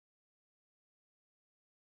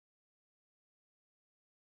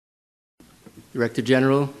Director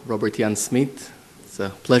General, Robert Smith. It's a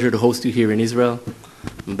pleasure to host you here in Israel.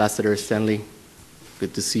 Ambassador Stanley,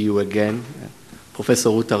 good to see you again.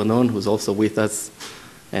 Professor Ruth Arnon, who's also with us,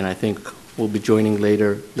 and I think will be joining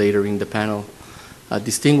later in the panel.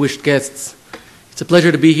 Distinguished guests, it's a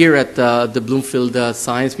pleasure to be here at the Bloomfield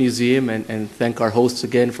Science Museum and thank our hosts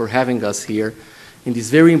again for having us here in this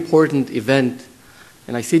very important event.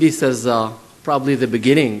 And I see this as probably the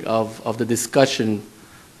beginning of the discussion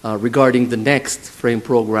regarding the next frame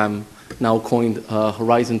program, now coined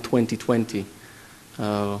Horizon 2020.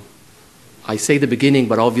 I say the beginning,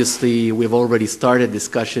 but obviously we've already started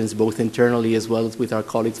discussions both internally as well as with our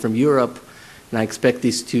colleagues from Europe, and I expect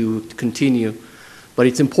this to continue. But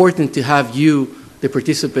it's important to have you, the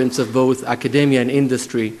participants of both academia and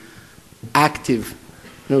industry, active,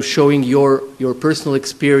 showing your personal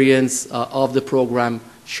experience of the program,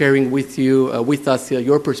 sharing with us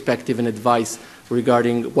your perspective and advice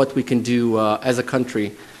regarding what we can do as a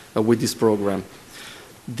country with this program.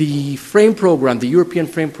 The frame program, the European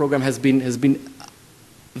frame program, has been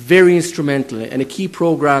very instrumental and a key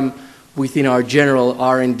program within our general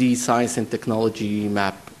R&D science and technology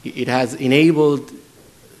map. It has enabled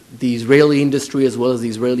the Israeli industry as well as the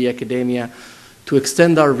Israeli academia to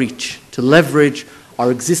extend our reach, to leverage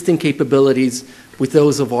our existing capabilities with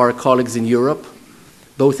those of our colleagues in Europe,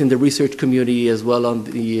 both in the research community as well on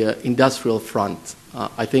the industrial front.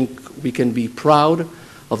 I think we can be proud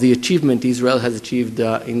of the achievement Israel has achieved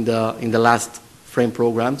in the last frame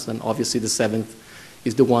programs, and obviously the seventh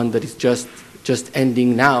is the one that is just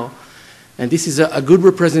ending now. And this is a good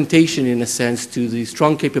representation, in a sense, to the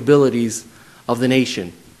strong capabilities of the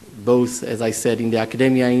nation, both, as I said, in the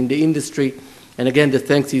academia and in the industry. And again, the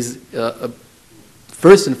thanks is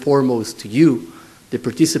first and foremost to you, the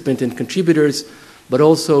participants and contributors, but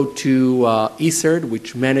also to Iserd,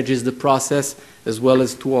 which manages the process, as well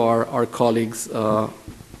as to our colleagues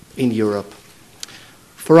in Europe.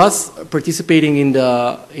 For us, participating in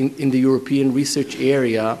the European research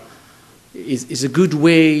area is a good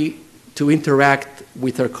way to interact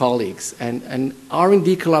with our colleagues. And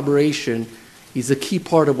R&D collaboration is a key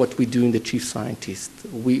part of what we do in the Chief Scientist.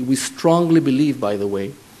 We strongly believe, by the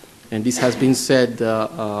way, and this has been said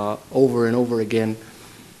over and over again,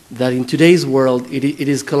 that in today's world, it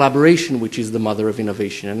is collaboration which is the mother of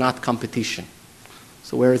innovation and not competition.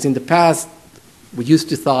 So whereas in the past, we used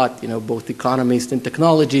to thought, both economists and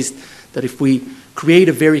technologists, that if we create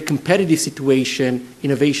a very competitive situation,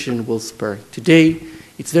 innovation will spur. Today,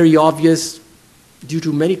 it's very obvious, due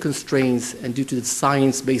to many constraints and due to the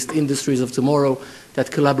science-based industries of tomorrow,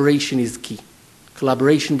 that collaboration is key.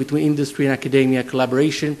 Collaboration between industry and academia,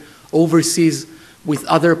 collaboration overseas with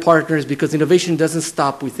other partners, because innovation doesn't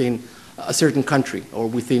stop within a certain country or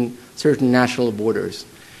within certain national borders.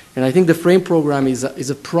 And I think the FRAME program is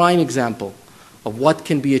a prime example of what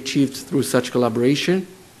can be achieved through such collaboration.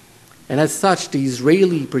 And as such, the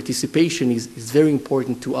Israeli participation is very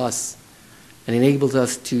important to us and enables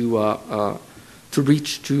us to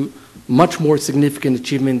reach to much more significant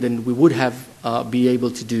achievement than we would have be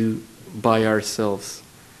able to do by ourselves.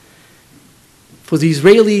 For the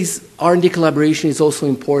Israelis, R&D collaboration is also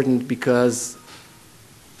important because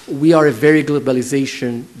we are a very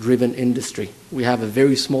globalization-driven industry. We have a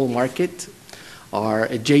very small market. Our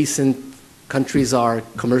adjacent countries are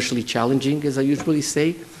commercially challenging, as I usually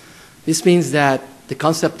say. This means that the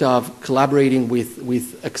concept of collaborating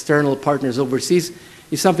with external partners overseas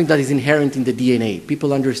is something that is inherent in the DNA.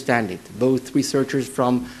 People understand it. Both researchers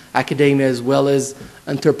from academia as well as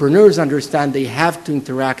entrepreneurs understand they have to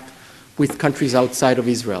interact with countries outside of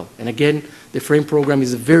Israel. And again, the FRAME program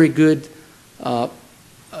is a very good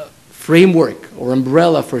framework or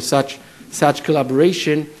umbrella for such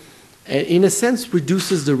collaboration, and in a sense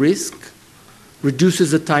reduces the risk,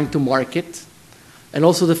 reduces the time to market, and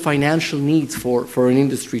also the financial needs for an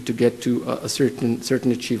industry to get to a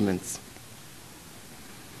certain achievements.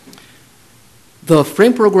 The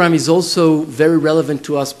FRAME program is also very relevant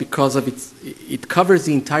to us because of it covers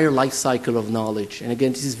the entire life cycle of knowledge. And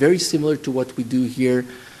again, this is very similar to what we do here,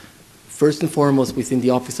 first and foremost within the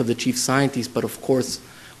Office of the Chief Scientist, but of course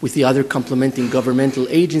with the other complementing governmental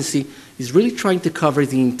agency, is really trying to cover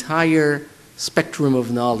the entire spectrum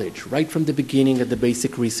of knowledge, right from the beginning at the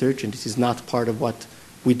basic research, and this is not part of what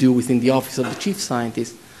we do within the Office of the Chief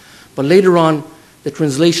Scientist, but later on, the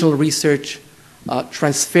translational research,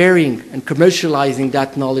 transferring and commercializing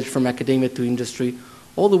that knowledge from academia to industry,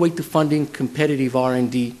 all the way to funding competitive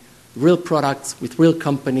R&D, real products with real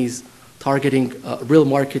companies targeting real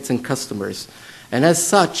markets and customers. And as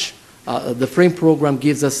such, The frame program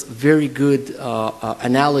gives us very good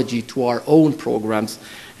analogy to our own programs,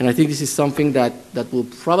 and I think this is something that will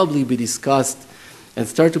probably be discussed and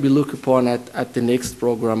start to be looked upon at the next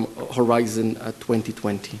program, Horizon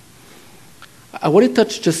 2020. I want to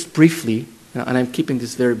touch just briefly, and I'm keeping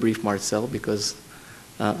this very brief, Marcel, because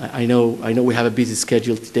I know we have a busy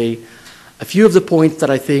schedule today. A few of the points that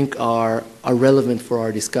I think are relevant for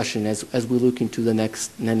our discussion as we look into the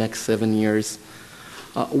next 7 years.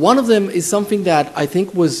 One of them is something that I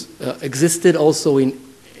think was existed also in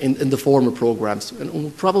the former programs, and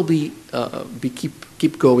will probably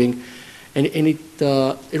keep going, and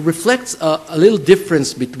it reflects a little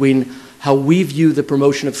difference between how we view the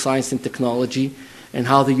promotion of science and technology and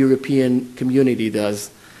how the European community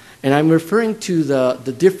does. And I'm referring to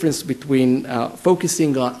the difference between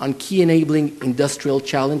focusing on key enabling industrial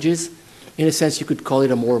challenges. In a sense, you could call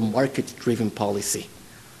it a more market-driven policy.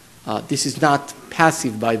 This is not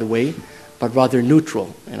passive, by the way, but rather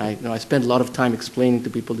neutral. And I spend a lot of time explaining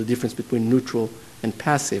to people the difference between neutral and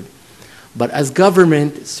passive. But as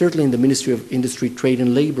government, certainly in the Ministry of Industry, Trade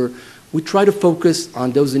and Labor, we try to focus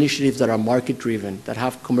on those initiatives that are market-driven, that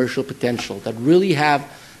have commercial potential, that really have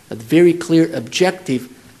a very clear objective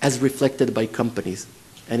as reflected by companies.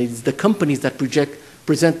 And it's the companies that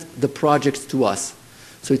present the projects to us.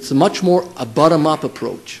 So it's much more a bottom-up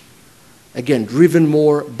approach. Again, driven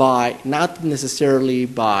more by, not necessarily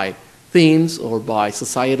by themes or by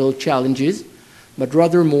societal challenges, but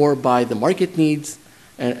rather more by the market needs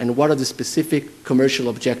and what are the specific commercial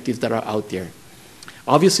objectives that are out there.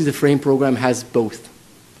 Obviously, the FRAME program has both,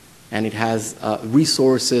 and it has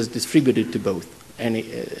resources distributed to both. And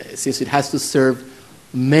since it has to serve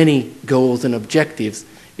many goals and objectives,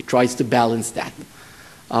 it tries to balance that.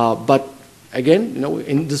 But again,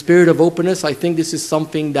 in the spirit of openness, I think this is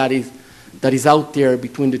something that is out there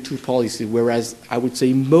between the two policies, whereas I would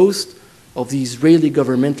say most of the Israeli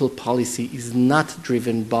governmental policy is not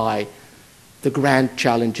driven by the grand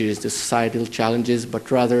challenges, the societal challenges,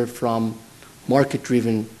 but rather from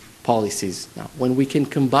market-driven policies. Now, when we can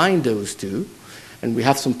combine those two, and we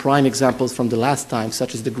have some prime examples from the last time,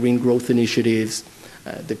 such as the green growth initiatives,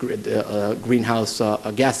 the greenhouse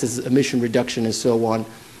gases emission reduction, and so on,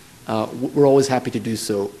 we're always happy to do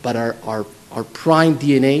so. But our prime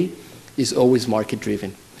DNA is always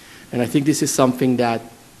market-driven. And I think this is something that,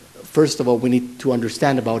 first of all, we need to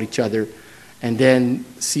understand about each other, and then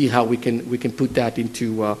see how we can put that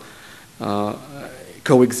into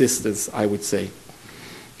coexistence, I would say.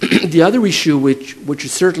 The other issue, which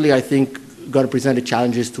is certainly, I think, going to present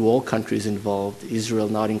challenges to all countries involved, Israel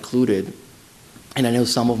not included, and I know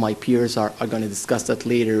some of my peers are going to discuss that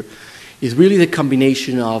later, is really the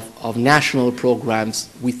combination of national programs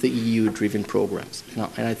with the EU-driven programs.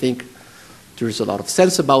 And I think there's a lot of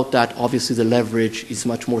sense about that. Obviously, the leverage is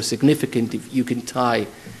much more significant if you can tie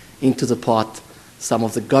into the pot some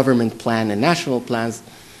of the government plan and national plans.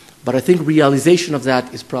 But I think realization of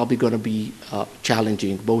that is probably going to be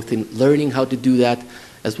challenging, both in learning how to do that,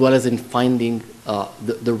 as well as in finding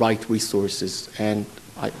the right resources. And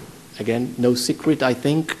again, no secret, I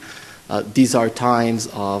think, these are times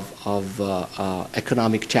of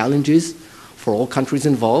economic challenges for all countries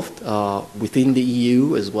involved within the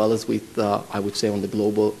EU, as well as with, I would say, on the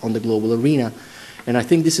global arena. And I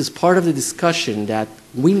think this is part of the discussion that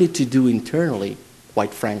we need to do internally,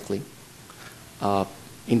 quite frankly,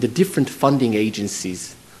 in the different funding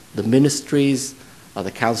agencies, the ministries,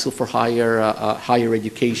 the Council for Higher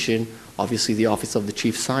Education, obviously the Office of the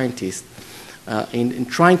Chief Scientist, in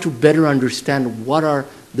trying to better understand what are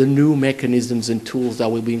the new mechanisms and tools that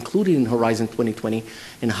will be included in Horizon 2020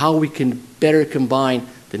 and how we can better combine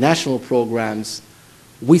the national programs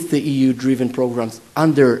with the EU-driven programs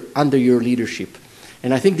under your leadership.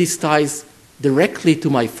 And I think this ties directly to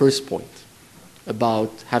my first point about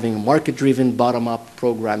having market-driven, bottom-up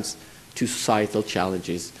programs to societal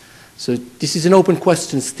challenges. So this is an open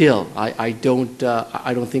question still. I don't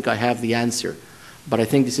think I have the answer, but I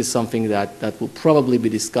think this is something that we'll probably be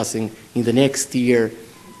discussing in the next year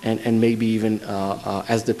and maybe even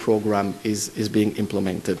as the program is being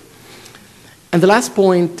implemented. And the last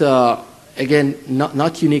point, again,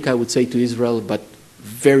 not unique, I would say, to Israel, but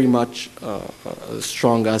very much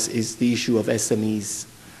strong as is the issue of SMEs.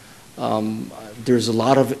 There's a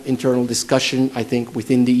lot of internal discussion, I think,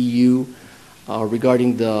 within the EU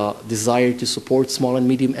regarding the desire to support small and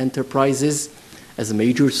medium enterprises as a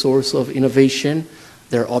major source of innovation.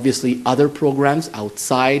 There are obviously other programs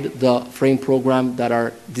outside the FRAME program that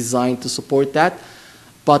are designed to support that.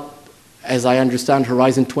 But as I understand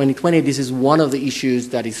Horizon 2020, this is one of the issues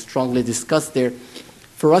that is strongly discussed there.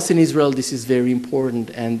 For us in Israel, this is very important,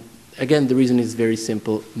 and Again, the reason is very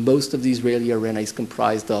simple. Most of the Israeli arena is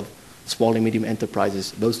comprised of small and medium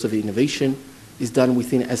enterprises. Most of the innovation is done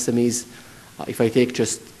within SMEs. If I take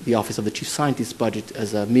just the Office of the Chief Scientist budget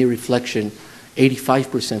as a mere reflection,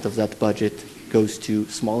 85% of that budget goes to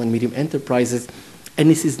small and medium enterprises. And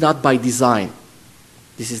this is not by design.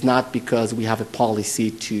 This is not because we have a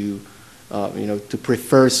policy to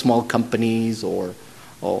prefer small companies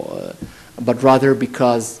but rather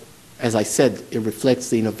because, as I said, it reflects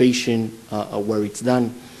the innovation where it's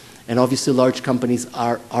done. And obviously large companies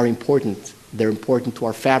are important. They're important to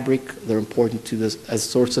our fabric. They're important to this as a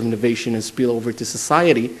source of innovation and spill over to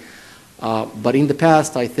society. But in the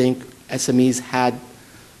past, I think SMEs had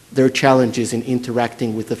their challenges in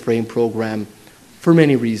interacting with the FRAME program for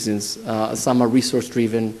many reasons. Some are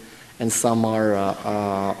resource-driven, and some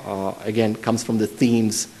are, again, comes from the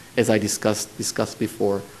themes, as I discussed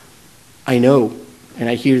before. I know, and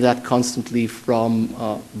I hear that constantly from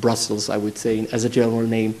Brussels, I would say, as a general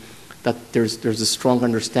name, that there's a strong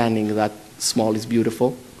understanding that small is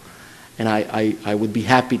beautiful, and I would be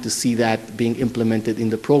happy to see that being implemented in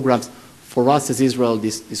the programs. For us as Israel,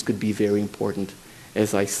 this could be very important,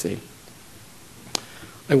 as I say.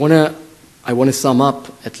 I want to sum up,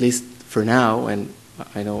 at least for now, and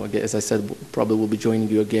I know, as I said, probably will be joining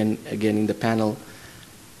you again in the panel,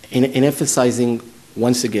 in emphasizing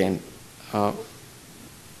once again,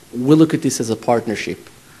 we'll look at this as a partnership.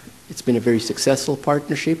 It's been a very successful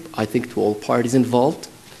partnership, I think, to all parties involved.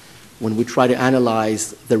 When we try to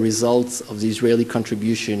analyze the results of the Israeli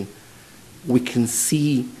contribution, we can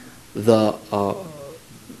see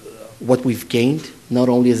what we've gained, not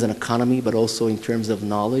only as an economy, but also in terms of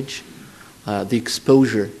knowledge, the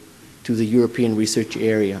exposure to the European research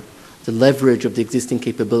area. The leverage of the existing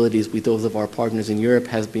capabilities with those of our partners in Europe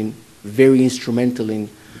has been very instrumental in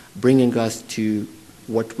bringing us to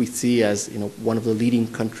what we see as one of the leading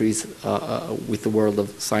countries with the world of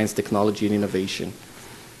science, technology, and innovation.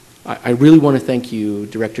 I really want to thank you,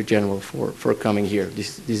 Director General, for coming here.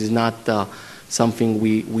 This is not something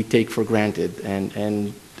we take for granted.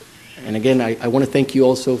 And again, I want to thank you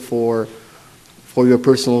also for your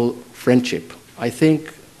personal friendship. I think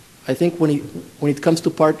when it comes to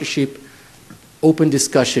partnership, open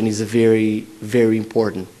discussion is very, very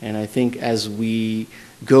important. And I think as we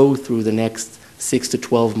go through the next 6 to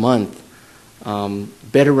 12 months,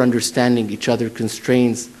 better understanding each other's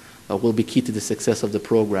constraints will be key to the success of the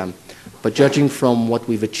program. But judging from what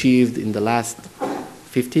we've achieved in the last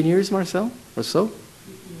 15 years, Marcel, or so?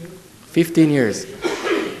 15 years.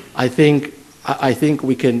 I think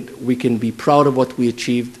we can be proud of what we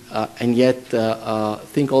achieved, and yet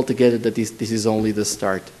think altogether that this is only the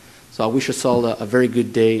start. So I wish us all a very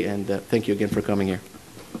good day, and thank you again for coming here.